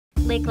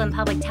Lakeland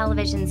Public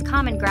Television's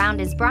Common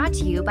Ground is brought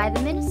to you by the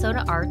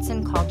Minnesota Arts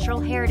and Cultural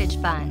Heritage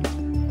Fund.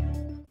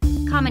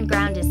 Common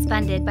Ground is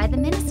funded by the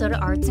Minnesota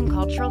Arts and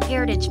Cultural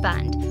Heritage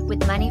Fund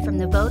with money from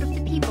the vote of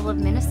the people of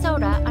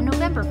Minnesota on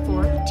November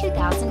 4th,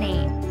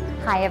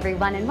 2008. Hi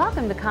everyone and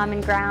welcome to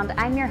Common Ground.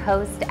 I'm your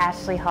host,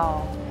 Ashley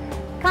Hall.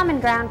 Common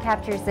Ground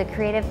captures the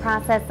creative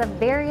process of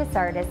various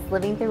artists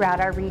living throughout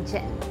our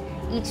region.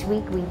 Each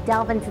week we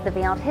delve into the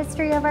veiled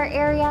history of our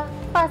area,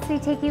 plus we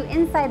take you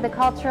inside the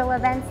cultural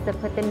events that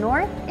put the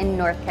North in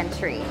North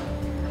Country.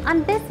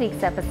 On this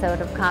week's episode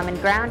of Common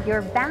Ground,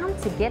 you're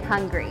bound to get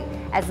hungry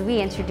as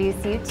we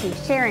introduce you to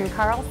Sharon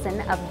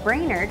Carlson of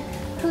Brainerd,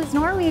 whose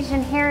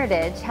Norwegian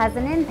heritage has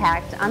an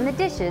impact on the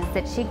dishes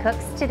that she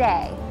cooks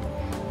today.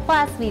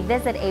 Plus, we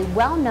visit a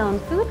well-known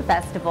food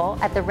festival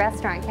at the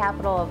restaurant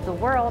capital of the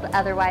world,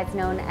 otherwise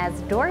known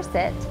as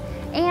Dorset,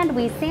 and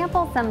we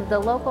sample some of the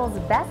locals'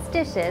 best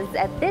dishes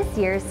at this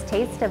year's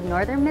Taste of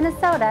Northern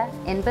Minnesota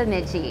in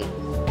Bemidji.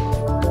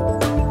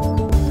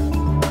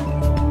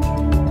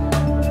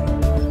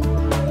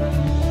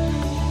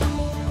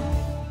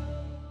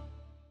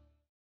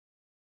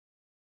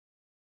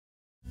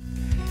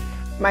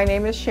 My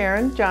name is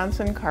Sharon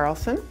Johnson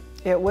Carlson.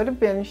 It would have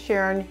been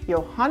Sharon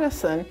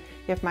Johannesson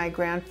if my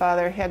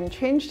grandfather hadn't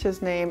changed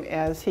his name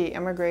as he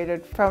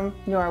immigrated from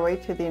Norway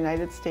to the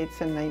United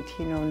States in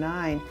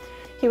 1909.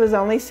 He was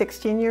only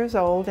 16 years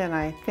old, and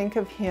I think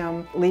of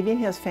him leaving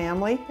his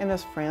family and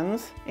his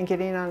friends and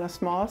getting on a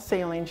small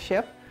sailing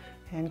ship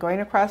and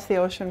going across the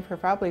ocean for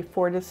probably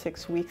 4 to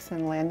 6 weeks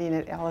and landing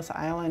at Ellis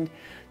Island,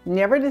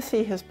 never to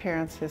see his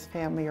parents, his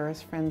family, or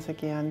his friends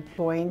again,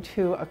 going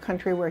to a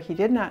country where he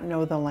did not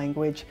know the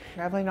language,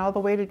 traveling all the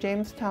way to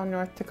Jamestown,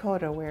 North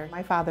Dakota, where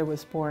my father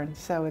was born.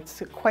 So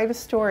it's quite a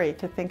story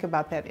to think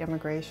about that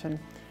immigration.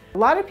 A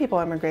lot of people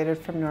immigrated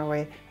from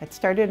Norway. It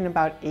started in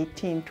about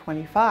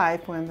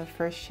 1825 when the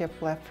first ship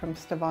left from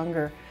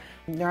Stavanger.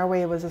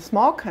 Norway was a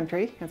small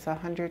country. It's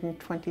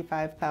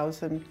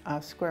 125,000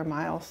 square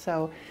miles,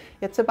 so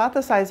it's about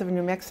the size of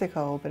New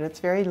Mexico, but it's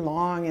very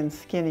long and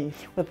skinny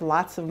with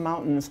lots of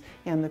mountains,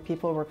 and the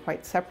people were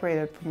quite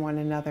separated from one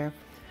another.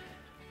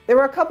 There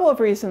were a couple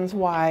of reasons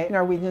why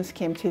Norwegians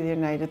came to the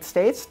United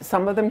States.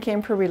 Some of them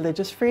came for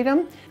religious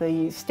freedom.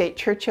 The state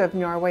church of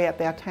Norway at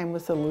that time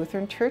was the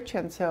Lutheran Church,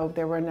 and so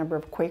there were a number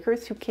of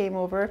Quakers who came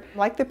over,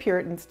 like the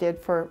Puritans did,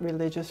 for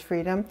religious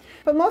freedom.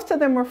 But most of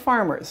them were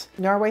farmers.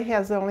 Norway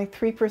has only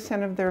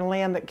 3% of their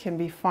land that can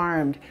be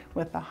farmed,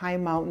 with the high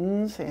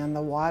mountains and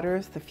the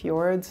waters, the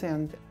fjords,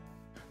 and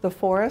the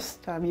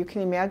forest. You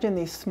can imagine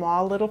these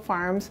small little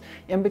farms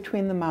in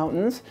between the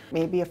mountains,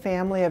 maybe a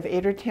family of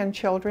 8 or 10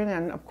 children,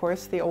 and of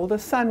course the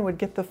oldest son would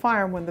get the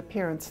farm when the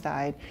parents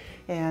died.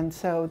 And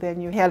so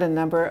then you had a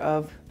number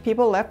of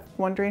people left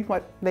wondering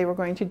what they were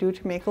going to do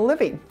to make a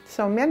living.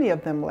 So many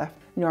of them left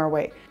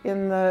Norway.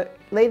 In the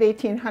late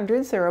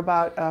 1800s, there were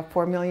about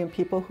 4 million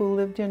people who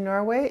lived in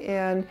Norway,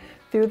 and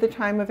through the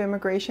time of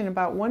immigration,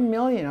 about 1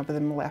 million of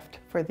them left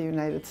for the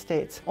United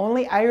States.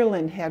 Only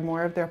Ireland had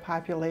more of their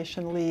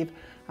population leave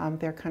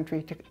their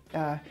country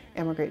to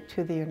emigrate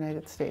to the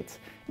United States.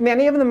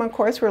 Many of them, of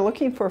course, were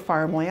looking for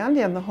farmland,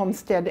 and the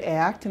Homestead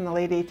Act in the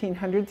late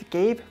 1800s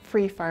gave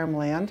free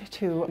farmland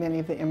to many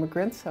of the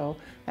immigrants, so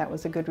that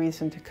was a good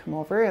reason to come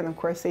over. And of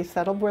course, they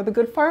settled where the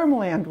good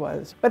farmland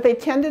was. But they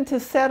tended to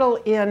settle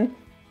in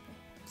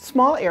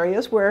small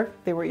areas where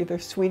they were either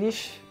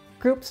Swedish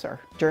groups or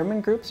German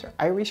groups or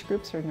Irish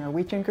groups or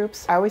Norwegian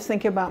groups. I always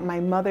think about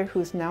my mother,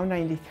 who's now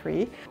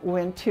 93,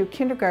 went to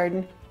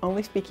kindergarten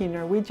only speaking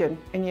Norwegian,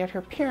 and yet her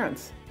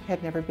parents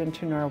had never been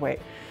to Norway.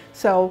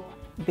 So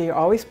they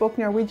always spoke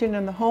Norwegian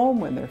in the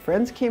home. When their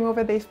friends came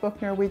over, they spoke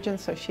Norwegian,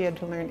 so she had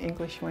to learn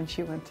English when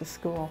she went to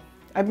school.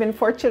 I've been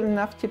fortunate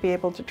enough to be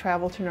able to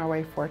travel to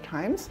Norway 4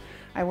 times.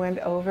 I went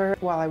over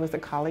while I was a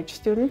college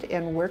student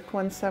and worked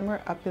one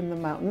summer up in the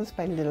mountains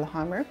by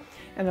Lillehammer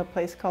in a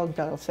place called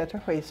Dorset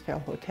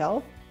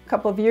Hotel. A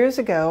couple of years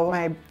ago,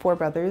 my 4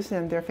 brothers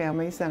and their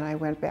families and I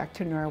went back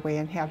to Norway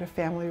and had a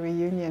family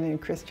reunion in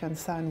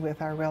Kristiansand with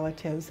our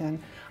relatives.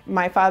 And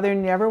my father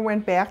never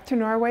went back to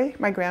Norway.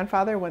 My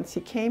grandfather, once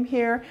he came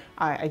here,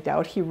 I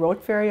doubt he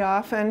wrote very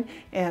often.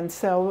 And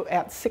so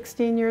at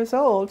 16 years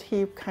old,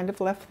 he kind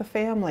of left the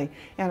family.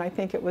 And I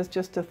think it was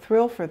just a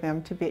thrill for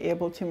them to be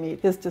able to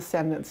meet his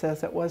descendants,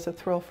 as it was a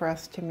thrill for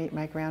us to meet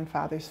my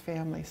grandfather's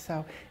family.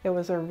 So it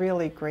was a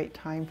really great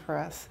time for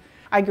us.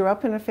 I grew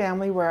up in a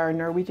family where our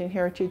Norwegian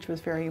heritage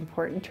was very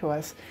important to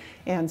us.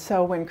 And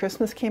so when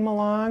Christmas came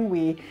along,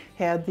 we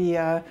had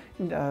the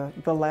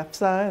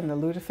lefse and the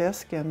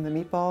lutefisk and the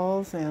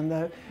meatballs and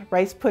the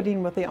rice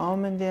pudding with the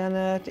almond in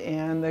it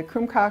and the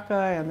krumkake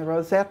and the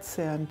rosettes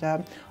and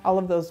all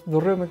of those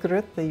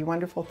vrummegrut, the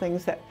wonderful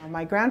things that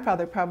my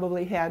grandfather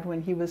probably had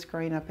when he was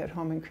growing up at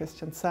home in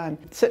Kristiansand.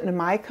 17.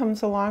 Mai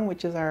comes along,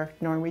 which is our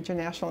Norwegian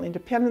National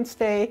Independence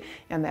Day,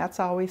 and that's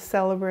always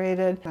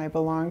celebrated. I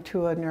belong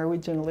to a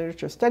Norwegian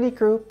literature study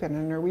group and a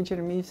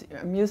Norwegian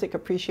music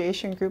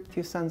appreciation group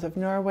through Sons of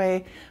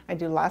Norway. I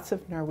do lots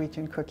of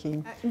Norwegian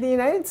cooking. The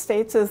United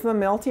States is the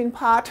melting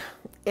pot,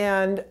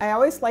 and I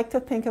always like to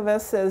think of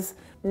us as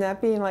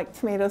not being like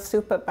tomato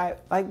soup,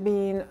 but like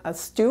being a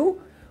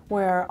stew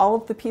where all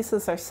of the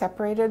pieces are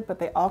separated, but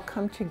they all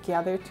come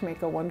together to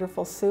make a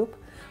wonderful soup.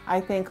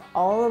 I think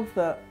all of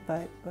the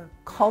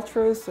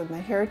cultures and the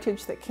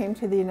heritage that came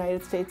to the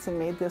United States and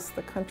made this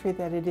the country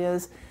that it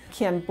is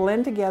can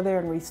blend together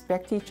and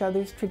respect each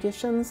other's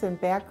traditions and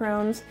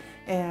backgrounds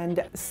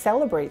and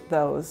celebrate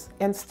those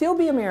and still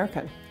be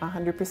American,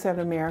 100%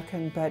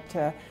 American, but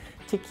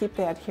to keep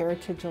that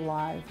heritage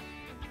alive.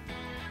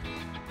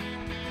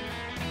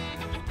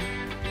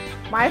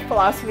 My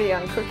philosophy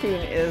on cooking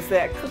is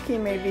that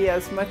cooking may be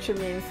as much a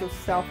means of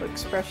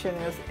self-expression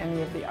as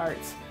any of the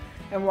arts.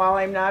 And while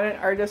I'm not an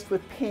artist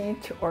with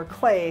paint or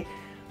clay,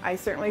 I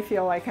certainly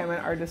feel like I'm an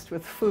artist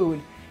with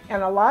food.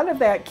 And a lot of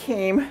that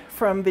came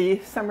from the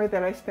summer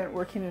that I spent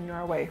working in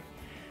Norway.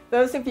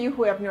 Those of you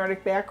who have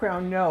Nordic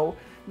background know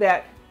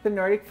that the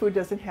Nordic food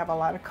doesn't have a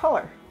lot of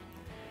color.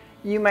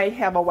 You might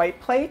have a white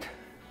plate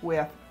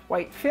with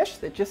white fish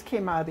that just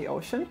came out of the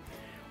ocean,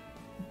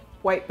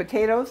 white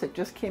potatoes that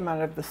just came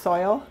out of the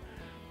soil,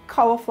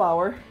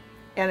 cauliflower,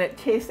 and it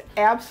tastes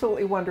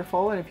absolutely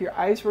wonderful. And if your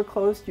eyes were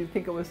closed, you'd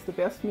think it was the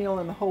best meal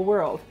in the whole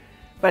world,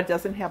 but it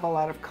doesn't have a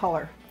lot of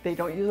color. They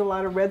don't use a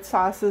lot of red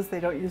sauces. They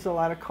don't use a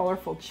lot of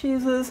colorful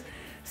cheeses.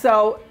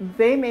 So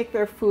they make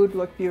their food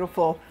look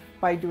beautiful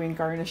by doing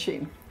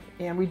garnishing.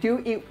 And we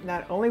do eat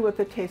not only with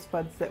the taste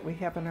buds that we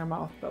have in our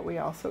mouth, but we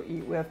also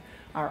eat with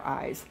our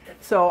eyes.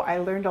 So I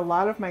learned a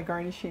lot of my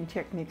garnishing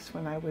techniques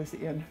when I was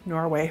in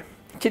Norway.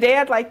 Today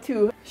I'd like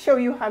to show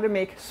you how to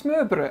make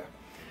smørbrød.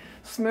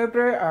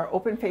 Smørbrød are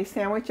open-faced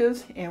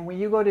sandwiches, and when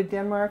you go to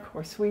Denmark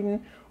or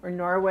Sweden or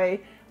Norway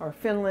or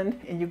Finland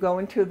and you go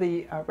into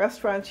the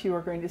restaurants, you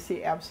are going to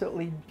see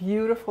absolutely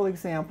beautiful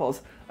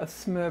examples of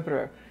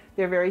smørbrød.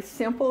 They're very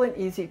simple and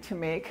easy to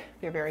make.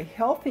 They're very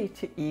healthy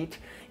to eat,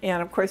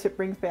 and of course it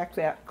brings back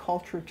that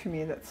culture to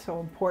me that's so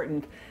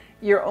important.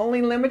 You're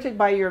only limited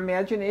by your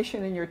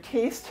imagination and your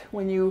taste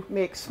when you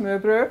make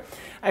smørbrød.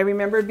 I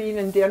remember being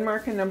in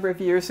Denmark a number of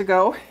years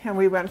ago, and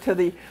we went to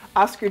the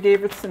Oscar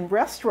Davidson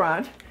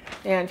restaurant,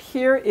 and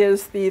here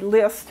is the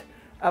list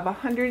of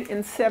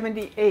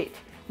 178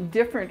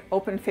 different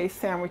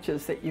open-faced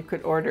sandwiches that you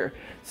could order.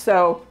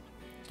 So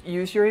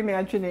use your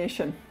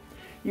imagination.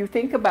 You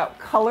think about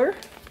color,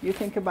 you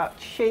think about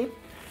shape,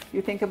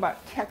 you think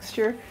about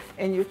texture,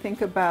 and you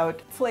think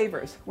about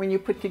flavors when you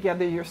put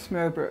together your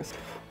smørbrød.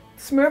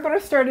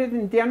 Smørbrød started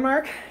in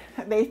Denmark,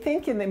 they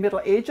think in the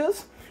Middle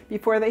Ages,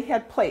 before they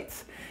had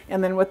plates.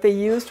 And then what they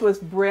used was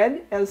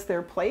bread as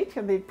their plate,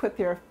 and they'd put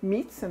their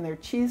meats and their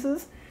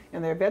cheeses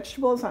and their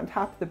vegetables on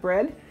top of the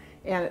bread.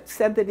 And it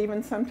said that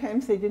even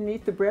sometimes they didn't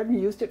eat the bread and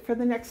used it for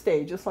the next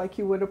day, just like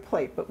you would a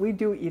plate. But we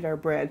do eat our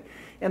bread.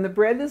 And the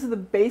bread is the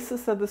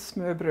basis of the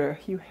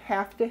smørbrød. You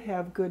have to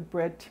have good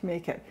bread to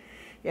make it.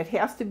 It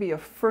has to be a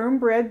firm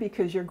bread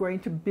because you're going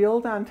to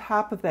build on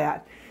top of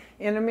that.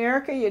 In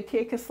America, you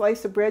take a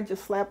slice of bread, you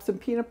slap some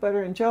peanut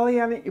butter and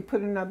jelly on it, you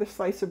put another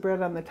slice of bread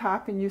on the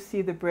top, and you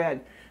see the bread.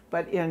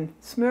 But in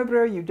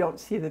smørbrød, you don't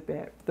see the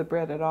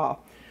bread at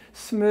all.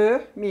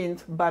 Smør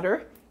means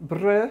butter,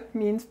 brød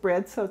means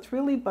bread, so it's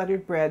really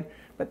buttered bread,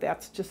 but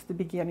that's just the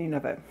beginning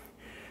of it.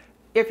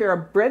 If you're a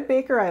bread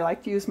baker, I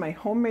like to use my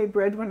homemade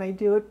bread when I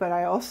do it, but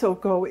I also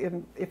go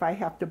in, if I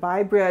have to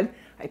buy bread,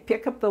 I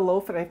pick up the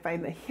loaf and I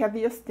find the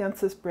heaviest,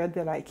 densest bread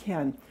that I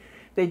can.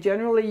 They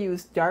generally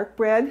use dark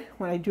bread.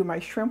 When I do my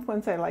shrimp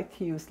ones, I like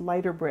to use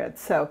lighter bread.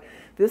 So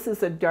this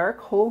is a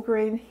dark, whole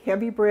grain,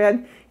 heavy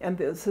bread, and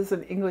this is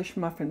an English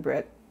muffin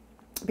bread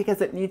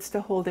because it needs to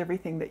hold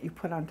everything that you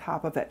put on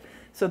top of it.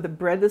 So the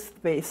bread is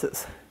the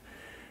basis.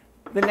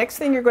 The next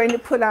thing you're going to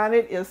put on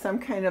it is some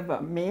kind of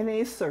a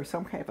mayonnaise or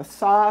some kind of a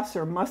sauce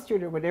or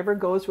mustard or whatever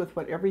goes with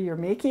whatever you're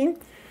making.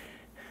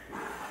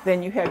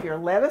 Then you have your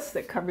lettuce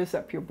that covers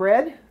up your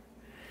bread.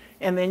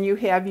 And then you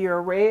have your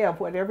array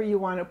of whatever you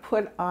want to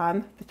put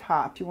on the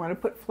top. You want to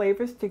put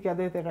flavors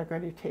together that are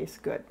going to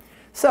taste good.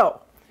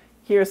 So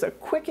here's a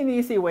quick and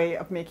easy way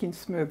of making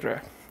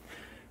smørbrød.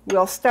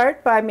 We'll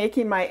start by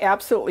making my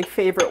absolutely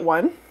favorite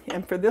one.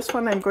 And for this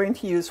one, I'm going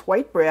to use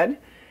white bread.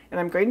 And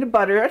I'm going to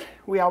butter it.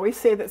 We always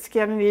say that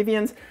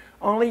Scandinavians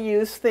only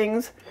use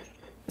things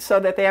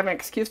so that they have an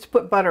excuse to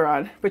put butter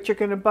on. But you're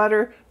going to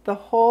butter the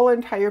whole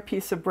entire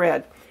piece of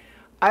bread.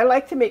 I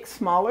like to make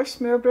smaller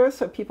smørbrød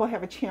so people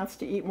have a chance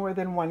to eat more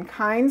than one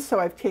kind.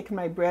 So I've taken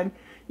my bread.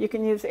 You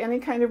can use any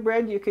kind of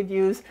bread. You could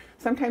use,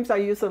 sometimes I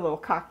use a little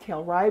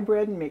cocktail rye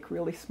bread and make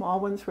really small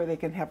ones where they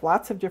can have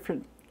lots of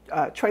different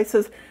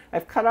choices.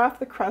 I've cut off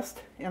the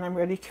crust and I'm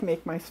ready to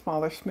make my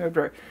smaller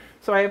smørbrød.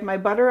 So I have my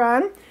butter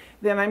on.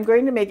 Then I'm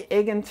going to make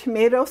egg and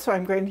tomato. So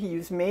I'm going to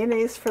use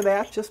mayonnaise for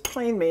that, just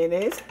plain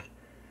mayonnaise.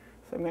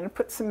 So I'm going to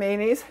put some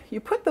mayonnaise. You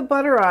put the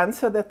butter on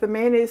so that the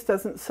mayonnaise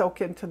doesn't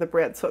soak into the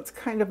bread. So it's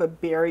kind of a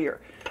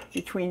barrier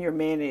between your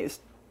mayonnaise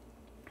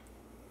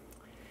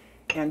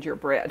and your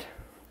bread.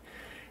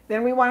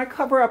 Then we want to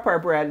cover up our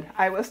bread.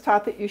 I was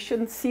taught that you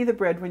shouldn't see the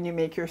bread when you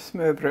make your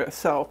smørbrød.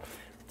 So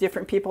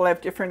different people have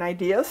different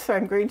ideas. So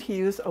I'm going to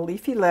use a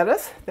leafy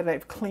lettuce that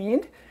I've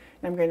cleaned.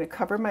 And I'm going to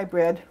cover my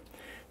bread.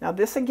 Now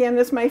this again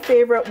is my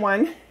favorite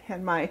one.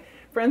 And my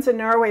Friends in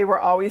Norway were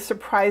always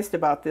surprised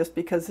about this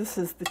because this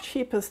is the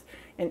cheapest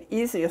and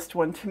easiest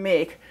one to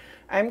make.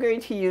 I'm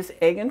going to use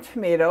egg and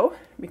tomato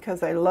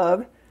because I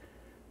love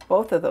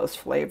both of those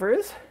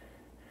flavors.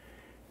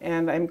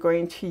 And I'm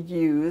going to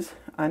use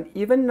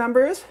uneven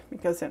numbers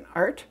because in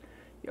art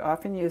you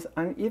often use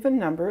uneven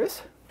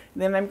numbers.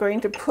 Then I'm going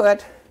to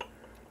put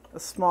a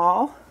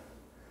small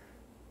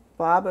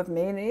blob of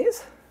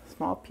mayonnaise,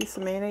 small piece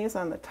of mayonnaise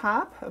on the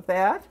top of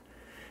that.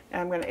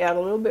 And I'm going to add a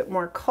little bit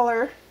more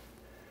color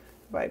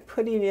by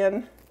putting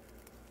in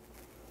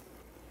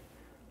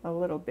a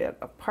little bit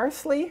of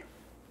parsley.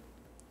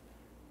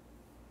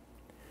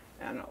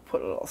 And I'll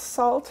put a little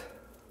salt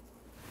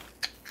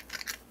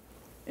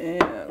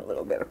and a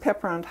little bit of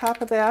pepper on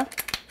top of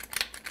that.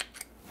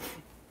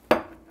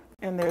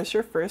 And there's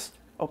your first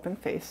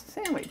open-faced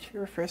sandwich,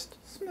 your first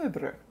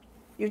smørbrød.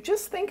 You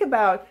just think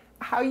about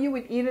how you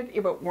would eat it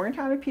if it weren't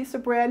on a piece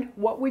of bread.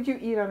 What would you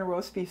eat on a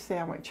roast beef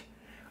sandwich?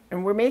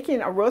 And we're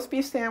making a roast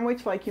beef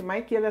sandwich like you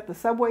might get at the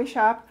Subway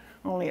shop,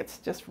 only it's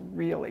just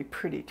really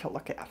pretty to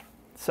look at.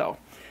 So,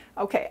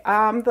 okay,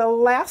 the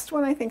last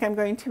one I think I'm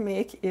going to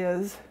make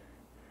is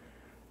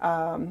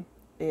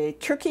a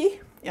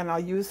turkey, and I'll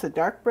use the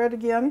dark bread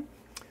again.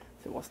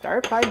 So we'll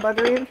start by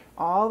buttering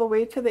all the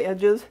way to the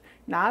edges.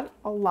 Not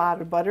a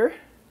lot of butter,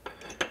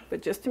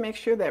 but just to make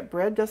sure that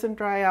bread doesn't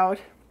dry out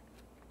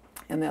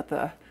and that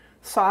the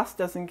sauce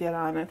doesn't get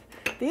on it.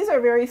 These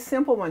are very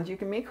simple ones. You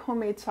can make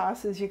homemade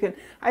sauces.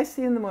 I've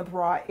seen them with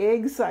raw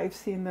eggs. I've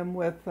seen them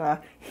with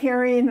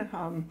herring.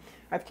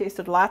 I've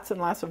tasted lots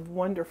and lots of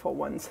wonderful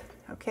ones.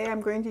 Okay,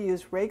 I'm going to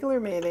use regular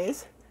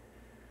mayonnaise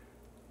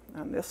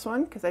on this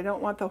one because I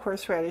don't want the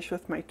horseradish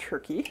with my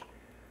turkey.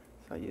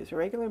 So I'll use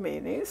regular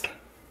mayonnaise.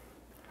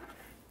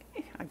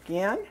 Okay,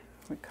 again,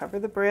 we cover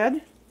the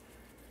bread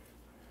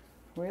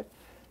with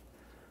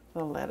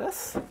the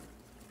lettuce.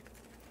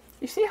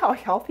 You see how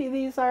healthy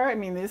these are? I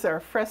mean, these are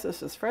fresh.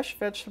 This is fresh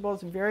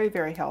vegetables, very,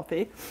 very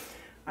healthy.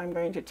 I'm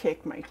going to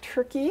take my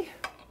turkey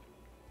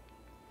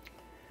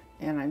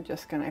and I'm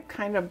just going to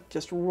kind of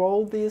just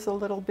roll these a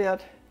little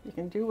bit. You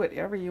can do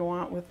whatever you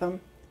want with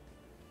them.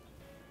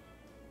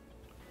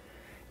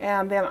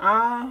 And then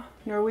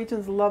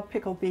Norwegians love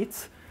pickled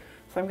beets.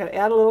 So I'm going to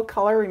add a little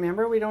color.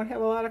 Remember, we don't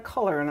have a lot of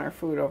color in our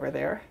food over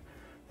there.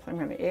 So I'm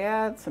going to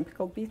add some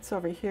pickled beets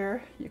over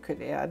here. You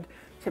could add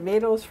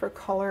tomatoes for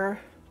color,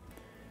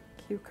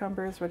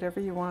 cucumbers, whatever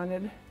you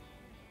wanted.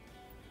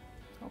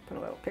 I'll put a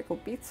little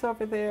pickled beets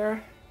over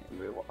there. And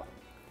we will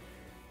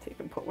take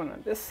and put one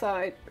on this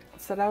side,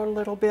 balance it out a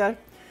little bit.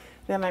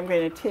 Then I'm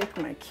going to take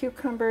my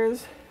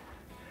cucumbers.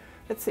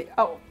 Let's see,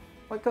 oh,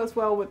 what goes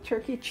well with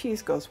turkey?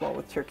 Cheese goes well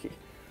with turkey.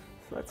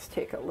 So let's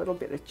take a little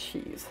bit of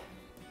cheese.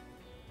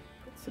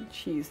 Put some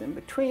cheese in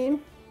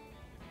between.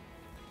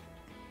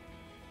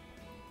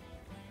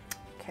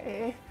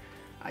 Okay,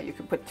 you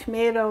can put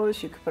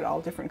tomatoes, you can put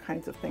all different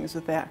kinds of things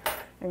with that.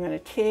 I'm going to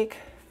take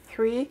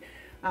 3.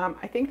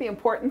 I think the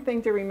important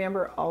thing to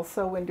remember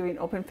also when doing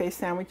open-faced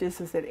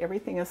sandwiches is that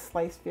everything is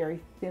sliced very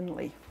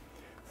thinly.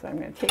 So I'm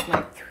going to take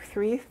my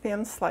 3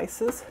 thin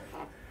slices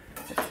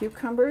of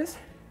cucumbers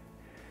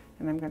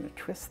and I'm going to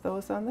twist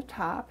those on the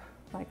top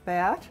like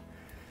that.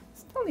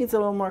 Still needs a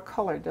little more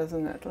color,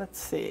 doesn't it? Let's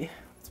see.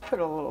 Let's put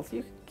a little,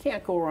 you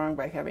can't go wrong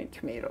by having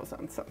tomatoes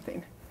on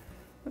something.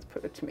 Let's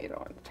put a tomato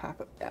on the top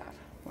of that,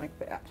 like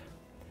that.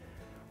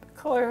 The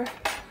color.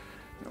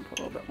 I'll put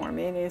a little bit more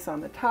mayonnaise on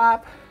the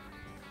top,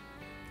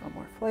 a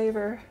little more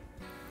flavor,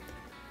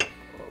 a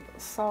little bit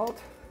of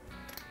salt,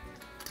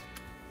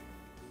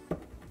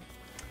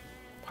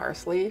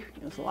 parsley,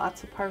 use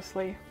lots of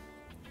parsley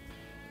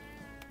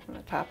on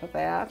the top of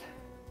that.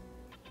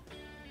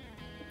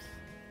 Oops.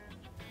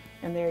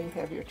 And there you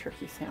have your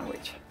turkey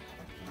sandwich.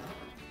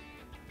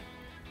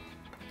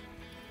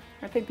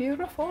 Aren't they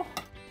beautiful?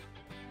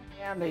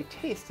 And they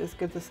taste as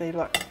good as they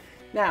look.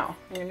 Now,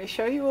 I'm going to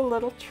show you a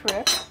little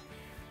trick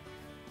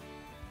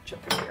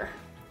over here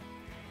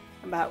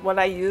about what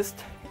I used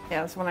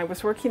as when I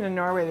was working in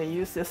Norway. They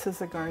used this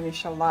as a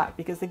garnish a lot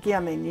because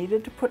again they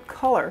needed to put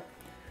color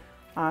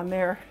on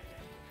their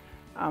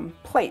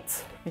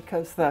plates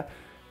because the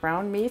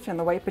brown meat and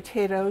the white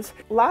potatoes.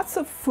 Lots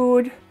of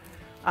food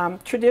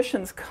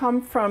traditions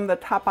come from the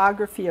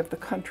topography of the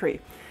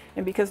country,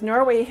 and because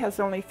Norway has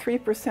only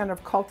 3%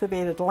 of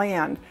cultivated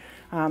land,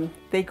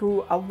 they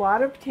grew a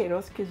lot of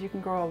potatoes because you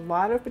can grow a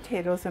lot of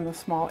potatoes in a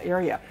small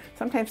area.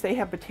 Sometimes they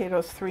have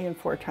potatoes 3 and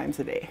 4 times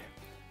a day.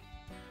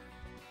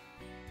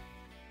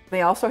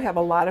 They also have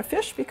a lot of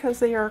fish because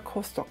they are a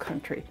coastal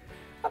country.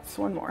 Oops,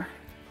 one more.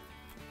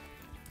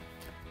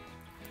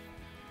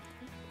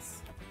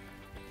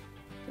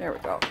 There we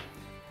go.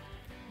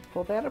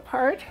 Pull that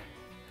apart.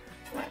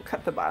 I'll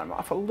cut the bottom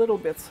off a little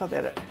bit so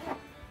that it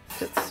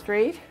sits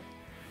straight.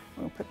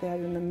 We'll put that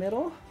in the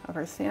middle of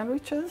our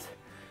sandwiches.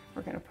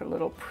 We're going to put a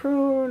little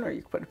prune, or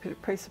you can put a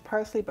piece of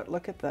parsley, but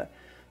look at the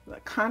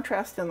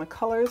contrast in the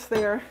colors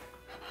there.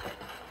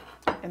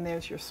 And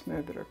there's your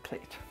smørbrød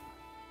plate.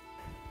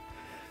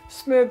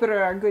 Smørbrød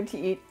are good to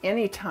eat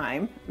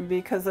anytime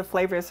because the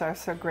flavors are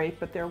so great,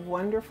 but they're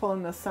wonderful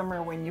in the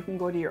summer when you can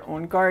go to your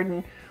own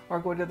garden or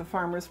go to the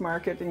farmer's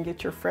market and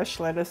get your fresh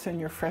lettuce and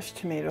your fresh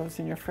tomatoes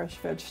and your fresh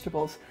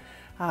vegetables.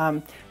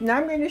 Now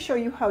I'm going to show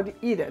you how to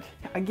eat it.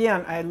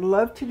 Again, I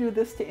love to do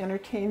this to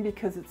entertain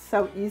because it's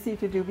so easy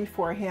to do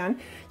beforehand.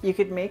 You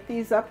could make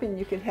these up and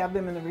you could have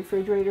them in the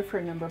refrigerator for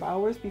a number of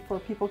hours before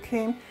people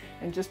came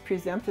and just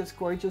present this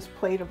gorgeous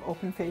plate of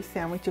open-faced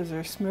sandwiches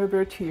or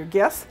smørbrød to your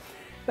guests.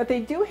 But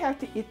they do have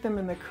to eat them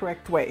in the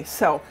correct way.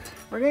 So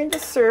we're going to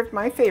serve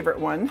my favorite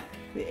one,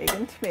 the egg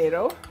and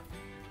tomato,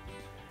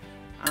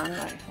 on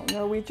my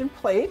Norwegian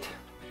plate.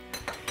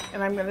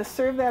 And I'm going to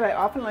serve that. I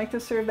often like to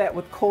serve that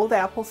with cold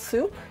apple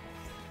soup.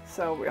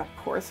 So we'll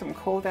pour some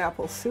cold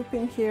apple soup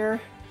in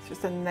here. It's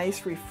just a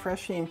nice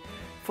refreshing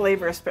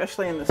flavor,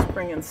 especially in the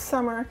spring and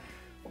summer.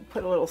 We'll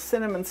put a little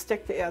cinnamon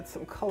stick to add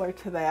some color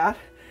to that.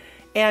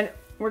 And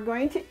we're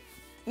going to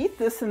eat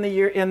this in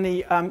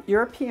the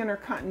European or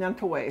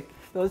continental way.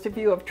 Those of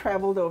you who have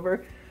traveled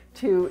over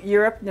to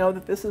Europe know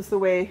that this is the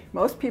way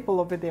most people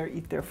over there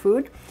eat their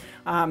food.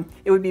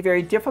 It would be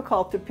very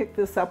difficult to pick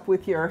this up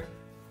with your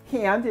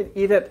hand and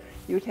eat it.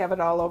 You'd have it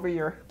all over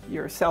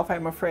yourself,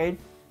 I'm afraid.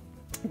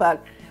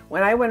 But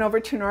when I went over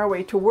to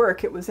Norway to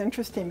work, it was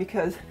interesting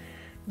because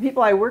the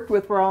people I worked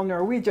with were all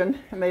Norwegian,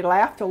 and they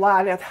laughed a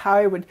lot at how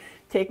I would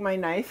take my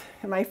knife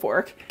and my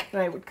fork and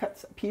I would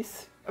cut a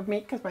piece of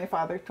meat, because my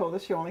father told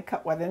us you only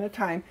cut one at a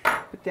time.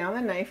 Put down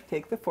the knife,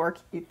 take the fork,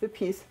 eat the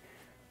piece,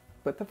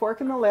 put the fork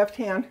in the left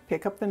hand,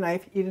 pick up the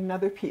knife, eat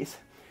another piece.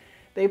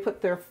 They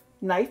put their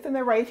knife in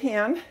their right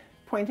hand,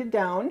 pointed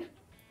down,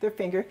 their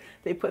finger.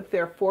 They put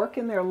their fork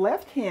in their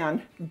left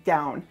hand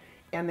down,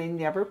 and they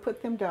never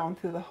put them down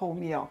through the whole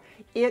meal.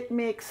 It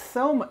makes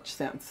so much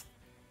sense.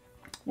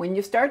 When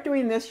you start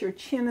doing this, your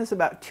chin is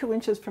about 2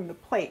 inches from the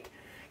plate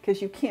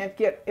because you can't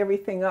get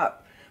everything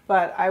up.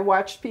 But I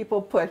watched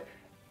people put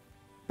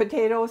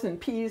potatoes and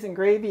peas and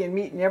gravy and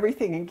meat and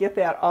everything and get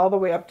that all the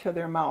way up to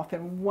their mouth.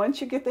 And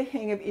once you get the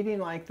hang of eating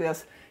like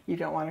this, you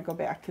don't want to go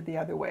back to the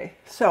other way.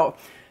 So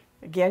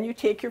again, you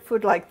take your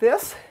food like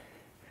this,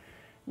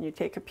 and you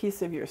take a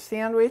piece of your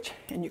sandwich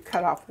and you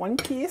cut off one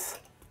piece,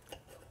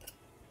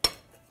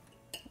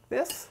 like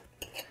this,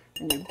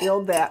 and you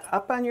build that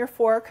up on your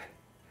fork,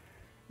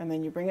 and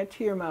then you bring it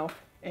to your mouth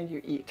and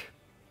you eat.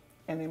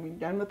 And then when you're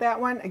done with that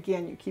one,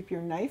 again, you keep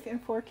your knife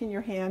and fork in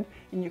your hand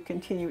and you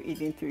continue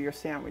eating through your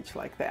sandwich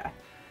like that.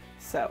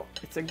 So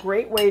it's a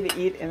great way to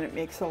eat and it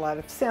makes a lot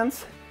of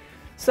sense.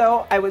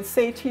 So I would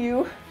say to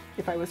you,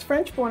 if I was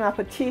French, bon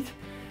appetit.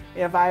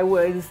 If I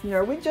was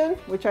Norwegian,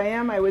 which I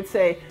am, I would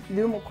say,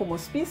 du må komme og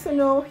spise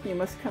nå, you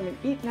must come and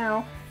eat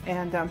now.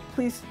 And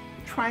please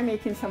try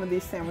making some of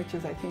these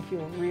sandwiches. I think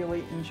you'll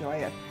really enjoy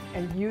it.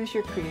 And use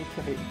your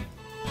creativity.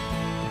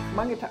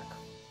 Mange takk.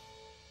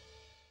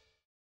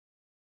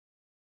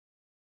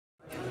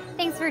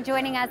 Thanks for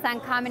joining us on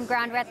Common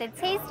Ground. We're at the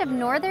Taste of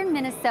Northern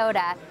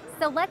Minnesota.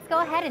 So let's go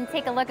ahead and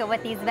take a look at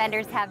what these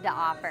vendors have to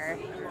offer.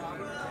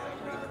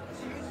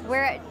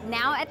 We're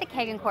now at the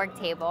Keg and Cork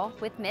table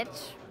with Mitch.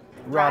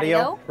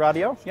 Radio,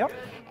 yep.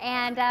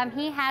 And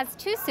he has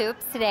two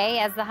soups today,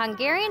 as the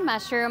Hungarian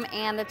mushroom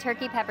and the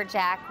turkey pepper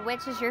jack.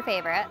 Which is your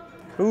favorite?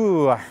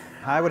 Ooh,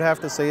 I would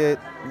have to say it,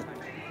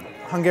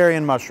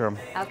 Hungarian mushroom.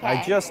 Okay.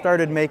 I just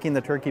started making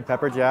the turkey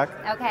pepper jack.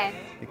 Okay.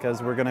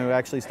 Because we're going to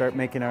actually start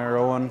making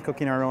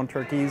cooking our own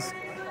turkeys.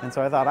 And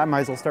so I thought I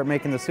might as well start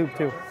making the soup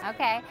too.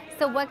 Okay.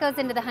 So what goes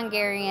into the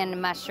Hungarian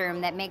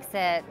mushroom that makes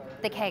it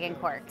the Keg and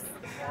Corks?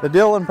 The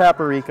dill and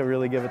paprika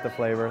really give it the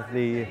flavor.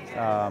 The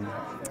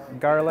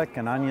garlic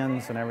and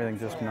onions and everything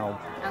just meld.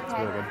 Okay. It's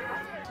really good.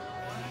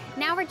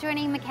 Now we're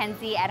joining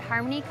Mackenzie at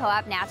Harmony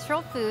Co-op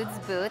Natural Foods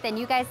booth, and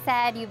you guys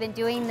said you've been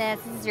doing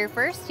this is your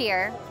first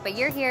year, but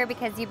you're here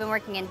because you've been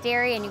working in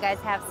dairy and you guys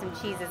have some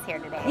cheeses here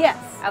today. Yes.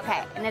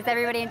 Okay, and is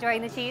everybody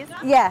enjoying the cheese?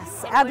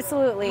 Yes,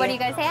 absolutely. What do you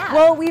guys have?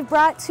 Well, we've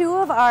brought two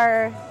of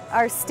our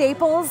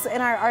staples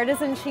in our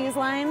artisan cheese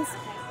lines.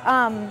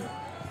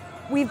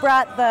 We've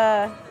brought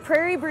the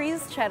Prairie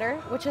Breeze cheddar,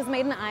 which is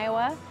made in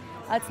Iowa.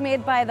 It's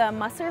made by the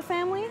Musser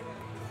family.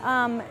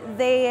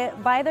 They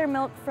buy their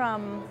milk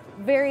from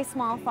very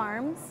small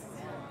farms.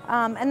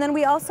 And then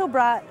we also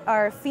brought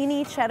our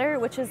Feeney cheddar,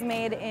 which is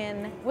made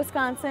in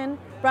Wisconsin,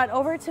 brought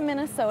over to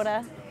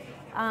Minnesota,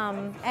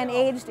 and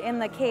aged in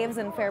the caves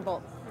in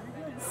Faribault.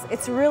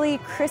 It's really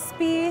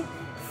crispy,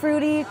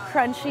 fruity,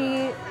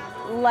 crunchy,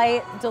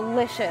 light,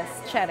 delicious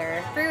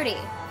cheddar. Fruity.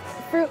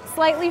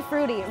 Slightly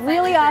fruity.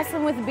 Really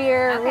awesome with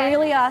beer, Okay.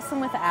 really awesome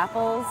with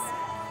apples.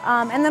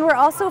 And then we're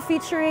also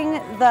featuring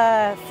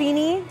the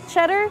Feeney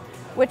cheddar,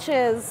 which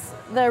is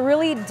the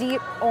really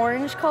deep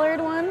orange colored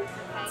one.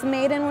 It's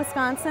made in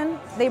Wisconsin.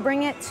 They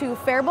bring it to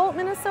Faribault,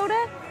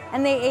 Minnesota,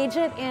 and they age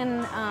it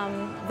in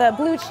the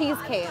blue cheese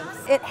caves.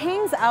 It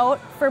hangs out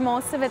for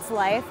most of its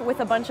life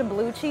with a bunch of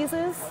blue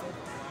cheeses.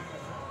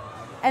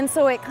 And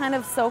so it kind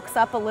of soaks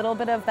up a little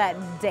bit of that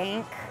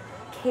dank,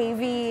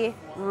 cavey,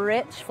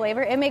 rich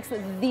flavor. It makes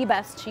the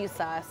best cheese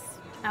sauce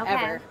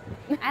ever.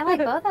 I like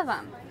both of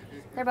them.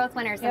 They're both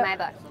winners in my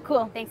book.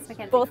 Cool. Thanks,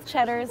 Mackenzie. Both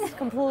cheddars,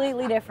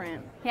 completely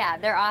different. Yeah,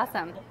 they're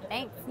awesome.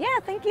 Thanks. Yeah,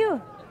 thank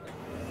you.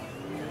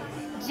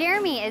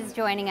 Jeremy is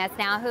joining us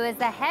now, who is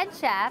the head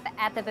chef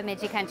at the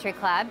Bemidji Country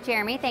Club.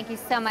 Jeremy, thank you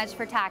so much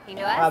for talking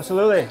to us.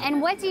 Absolutely.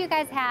 And what do you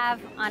guys have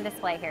on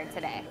display here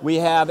today? We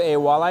have a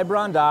walleye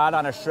brandade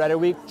on a shredded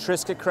wheat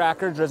Triscuit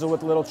cracker drizzled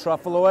with a little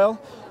truffle oil,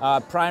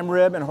 prime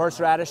rib and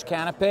horseradish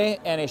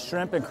canapé, and a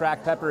shrimp and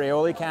cracked pepper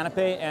aioli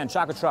canapé, and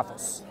chocolate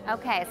truffles.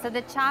 Okay, so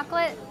the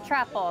chocolate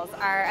truffles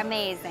are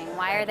amazing.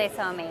 Why are they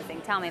so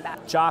amazing? Tell me about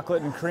it.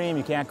 Chocolate and cream,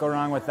 you can't go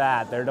wrong with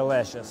that. They're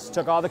delicious.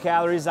 Took all the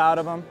calories out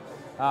of them.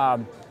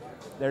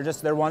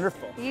 They're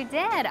wonderful. You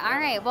did. All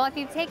right. Well, if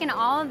you've taken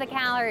all of the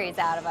calories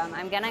out of them,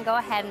 I'm going to go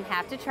ahead and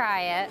have to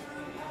try it.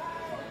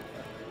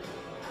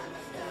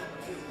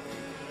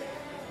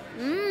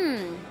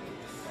 Mmm.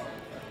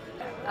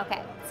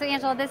 Okay. So,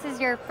 Angela, this is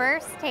your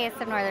first taste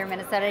of northern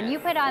Minnesota, and you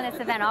put on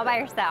this event all by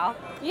yourself.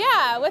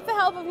 Yeah, with the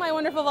help of my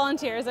wonderful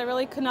volunteers. I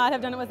really could not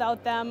have done it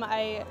without them.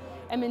 I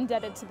am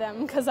indebted to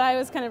them because I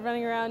was kind of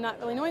running around not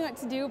really knowing what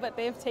to do, but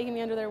they've taken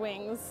me under their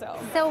wings.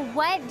 So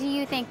what do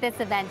you think this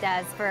event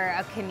does for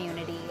a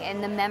community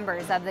and the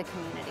members of the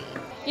community?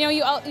 You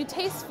know, you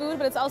taste food,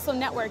 but it's also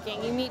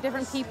networking. You meet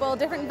different people,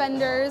 different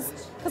vendors,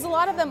 because a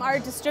lot of them are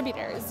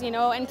distributors, you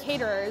know, and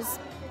caterers.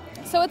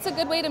 So it's a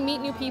good way to meet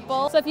new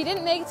people. So if you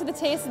didn't make it to the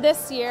taste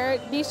this year,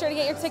 be sure to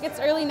get your tickets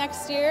early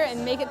next year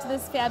and make it to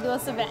this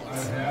fabulous event.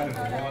 I've had in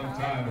a long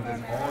time,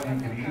 and it's all you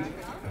can eat,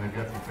 and they've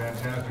got some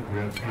fantastic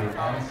ribs here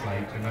on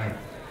site tonight.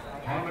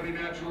 Harmony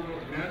Natural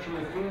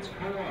Foods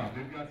Co-op,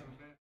 they've got some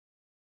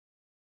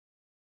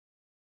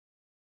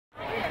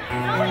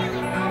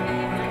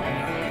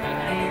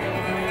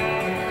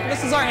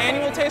This is our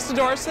annual Taste of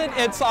Dorset.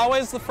 It's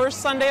always the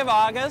first Sunday of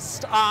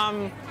August.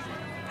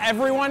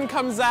 Everyone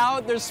comes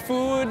out. There's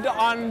food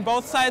on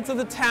both sides of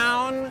the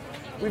town.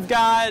 We've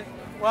got,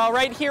 well,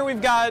 right here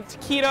we've got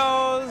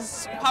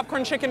taquitos,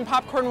 popcorn chicken,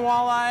 popcorn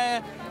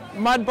walleye,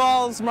 mud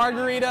balls,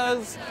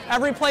 margaritas.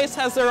 Every place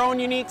has their own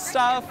unique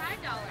stuff,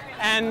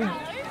 and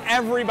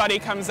everybody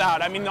comes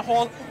out. I mean,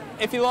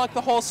 if you look,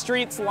 the whole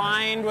street's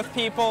lined with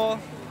people.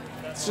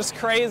 It's just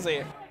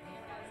crazy.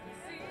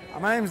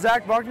 My name is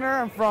Zach Buckner.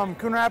 I'm from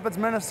Coon Rapids,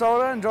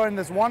 Minnesota, enjoying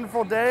this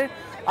wonderful day.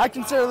 I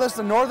consider this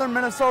the Northern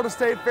Minnesota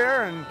State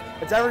Fair, and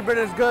it's every bit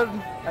as good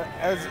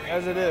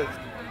as it is.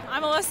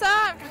 I'm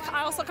Alyssa.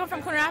 I also come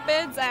from Coon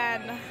Rapids,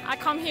 and I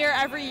come here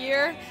every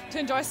year to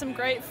enjoy some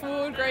great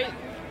food,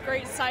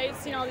 great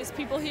sights, you know, these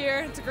people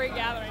here. It's a great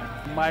gathering.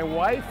 My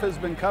wife has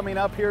been coming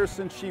up here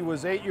since she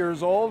was 8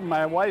 years old.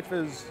 My wife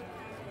is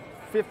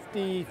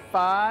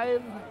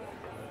 55,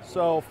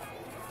 so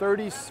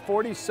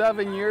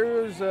 47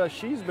 years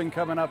she's been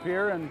coming up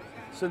here, and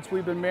since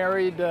we've been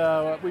married,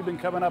 we've been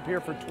coming up here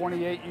for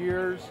 28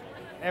 years,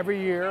 every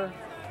year,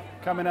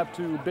 coming up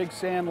to Big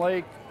Sand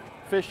Lake,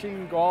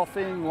 fishing,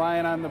 golfing,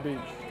 lying on the beach.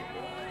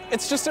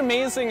 It's just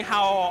amazing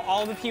how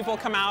all the people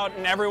come out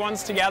and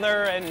everyone's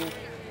together, and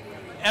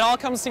it all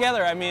comes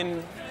together. I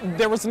mean,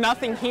 there was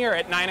nothing here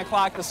at 9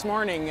 o'clock this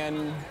morning,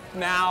 and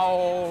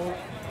now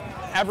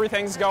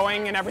everything's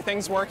going and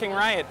everything's working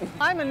right.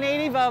 I'm a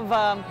native of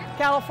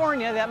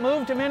California that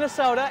moved to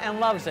Minnesota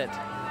and loves it.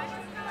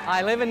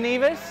 I live in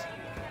Nevis.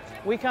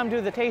 We come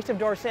to the Taste of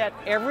Dorset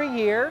every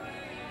year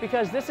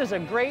because this is a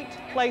great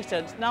place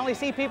to not only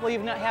see people you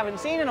haven't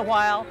seen in a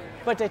while,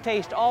 but to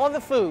taste all of the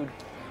food.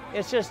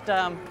 It's just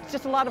a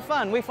lot of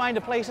fun. We find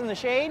a place in the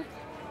shade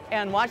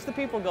and watch the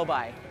people go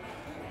by.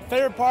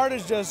 Favorite part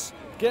is just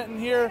getting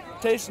here,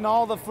 tasting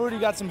all the food. You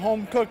got some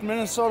home-cooked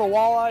Minnesota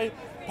walleye,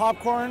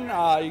 popcorn.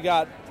 You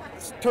got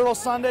turtle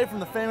sundae from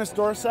the famous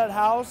Dorset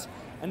house,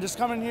 and just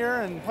coming here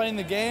and playing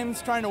the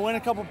games, trying to win a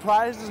couple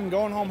prizes and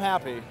going home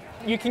happy.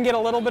 You can get a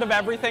little bit of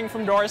everything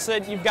from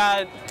Dorset. You've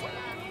got,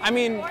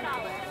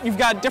 you've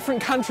got different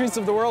countries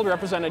of the world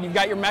represented. You've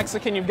got your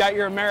Mexican, you've got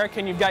your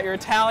American, you've got your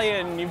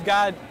Italian, you've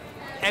got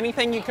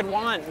anything you could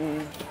want,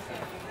 and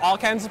all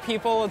kinds of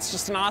people. It's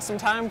just an awesome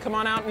time. Come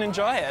on out and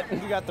enjoy it.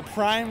 You got the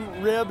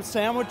prime rib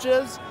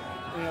sandwiches,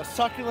 you know,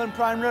 succulent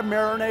prime rib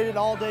marinated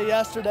all day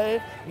yesterday.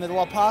 And then the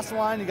La Pasta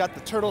line, you got the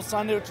turtle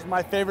sundae, which is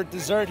my favorite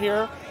dessert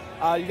here.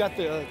 You got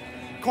the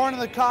corn on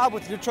the cob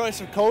with your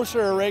choice of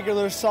kosher or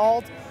regular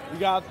salt. You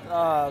got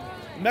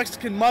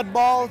Mexican mud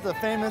balls, the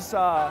famous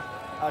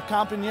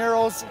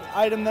compañeros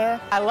item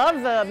there. I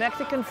love the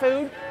Mexican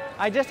food.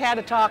 I just had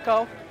a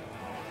taco.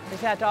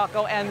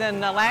 And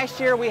then last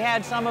year we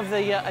had some of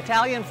the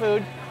Italian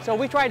food. So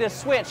we try to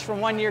switch from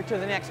one year to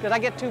the next because I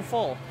get too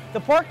full. The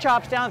pork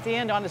chops down at the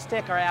end on the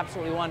stick are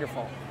absolutely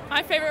wonderful.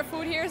 My favorite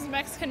food here is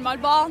Mexican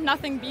mud ball.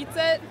 Nothing beats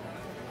it.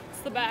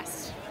 It's the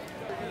best.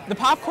 The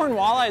popcorn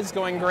walleye is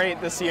going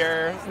great this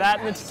year. That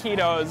and the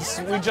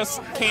taquitos, we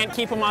just can't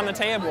keep them on the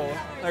table.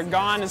 They're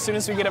gone as soon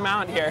as we get them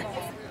out here.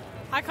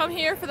 I come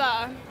here for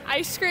the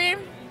ice cream,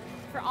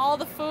 for all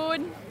the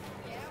food,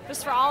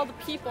 just for all the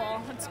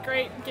people. It's a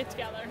great get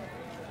together.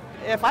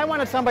 If I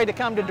wanted somebody to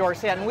come to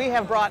Dorset, and we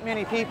have brought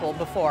many people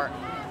before,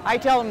 I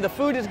tell them the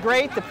food is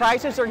great, the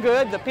prices are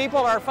good, the people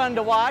are fun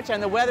to watch,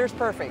 and the weather's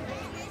perfect.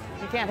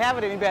 You can't have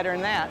it any better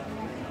than that.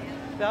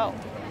 So.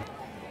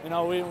 You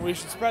know, we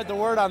should spread the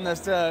word on this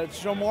to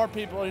show more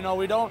people. You know,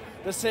 we don't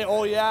just say,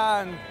 oh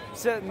yeah, and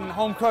sit and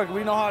home cook.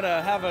 We know how to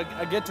have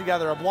a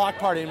get-together, a block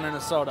party in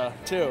Minnesota,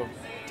 too.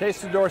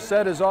 Taste of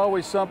Dorset is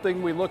always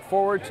something we look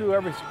forward to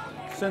ever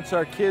since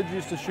our kids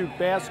used to shoot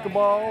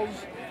basketballs,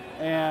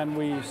 and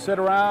we sit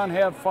around,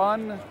 have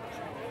fun,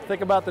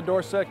 think about the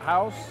Dorset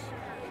house.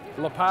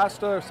 La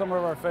Pasta are some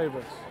of our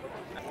favorites.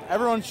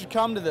 Everyone should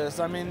come to this.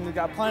 I mean, we've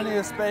got plenty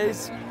of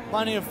space,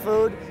 plenty of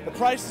food. The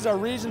prices are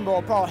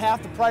reasonable, probably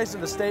half the price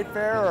of a state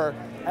fair or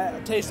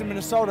Taste of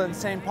Minnesota in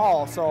St.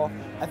 Paul. So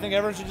I think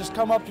everyone should just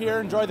come up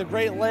here, enjoy the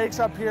Great Lakes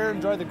up here,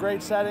 enjoy the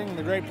great setting and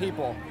the great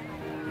people.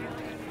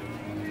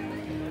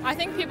 I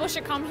think people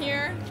should come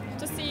here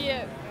to see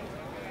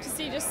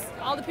just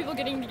all the people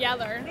getting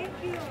together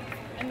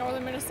in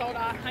northern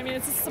Minnesota. I mean,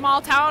 it's a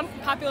small town,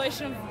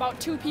 population of about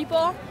 2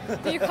 people.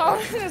 You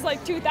come, there's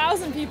like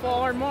 2,000 people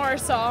or more,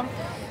 so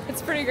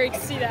it's pretty great to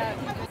see that.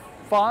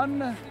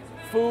 Fun,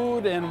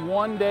 food, and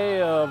one day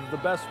of the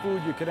best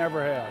food you can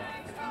ever have.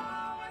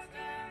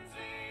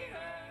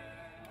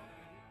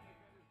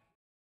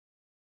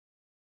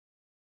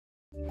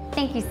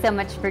 Thank you so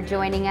much for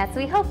joining us.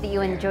 We hope that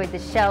you enjoyed the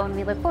show, and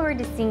we look forward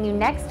to seeing you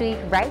next week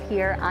right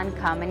here on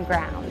Common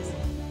Ground.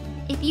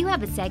 If you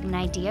have a segment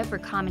idea for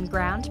Common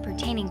Ground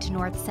pertaining to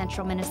North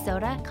Central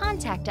Minnesota,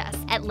 contact us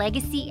at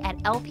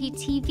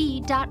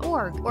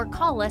legacy@lptv.org or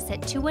call us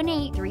at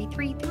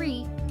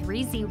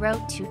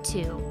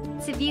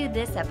 218-333-3022. To view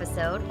this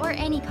episode or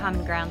any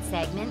Common Ground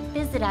segment,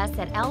 visit us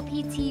at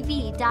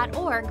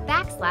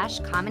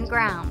lptv.org/Common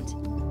Ground.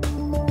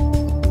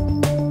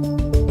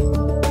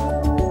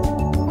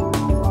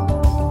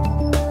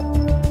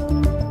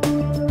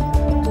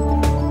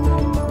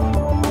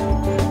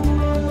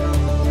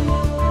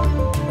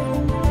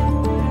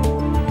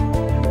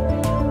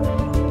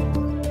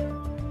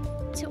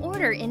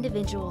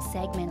 Individual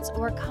segments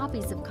or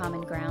copies of Common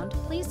Ground,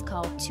 please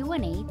call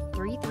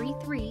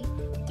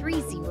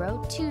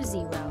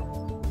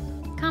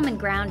 218-333-3020. Common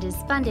Ground is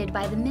funded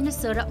by the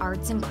Minnesota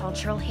Arts and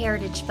Cultural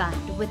Heritage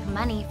Fund with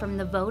money from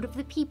the vote of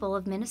the people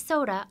of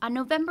Minnesota on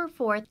November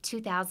 4th,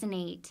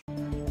 2008.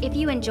 If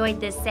you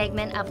enjoyed this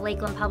segment of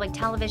Lakeland Public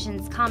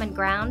Television's Common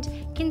Ground,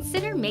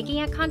 consider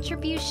making a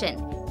contribution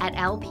at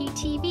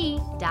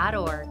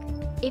lptv.org.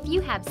 If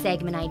you have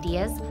segment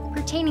ideas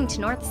pertaining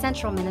to North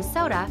Central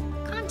Minnesota,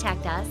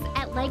 contact us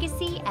at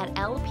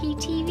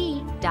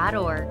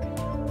legacy@lptv.org.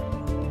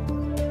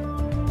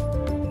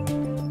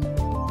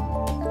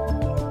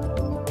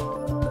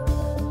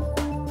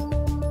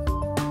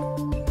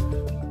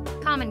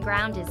 Common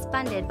Ground is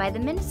funded by the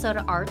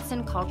Minnesota Arts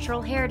and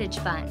Cultural Heritage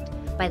Fund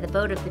by the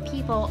vote of the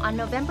people on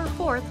November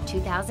 4th,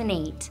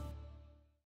 2008.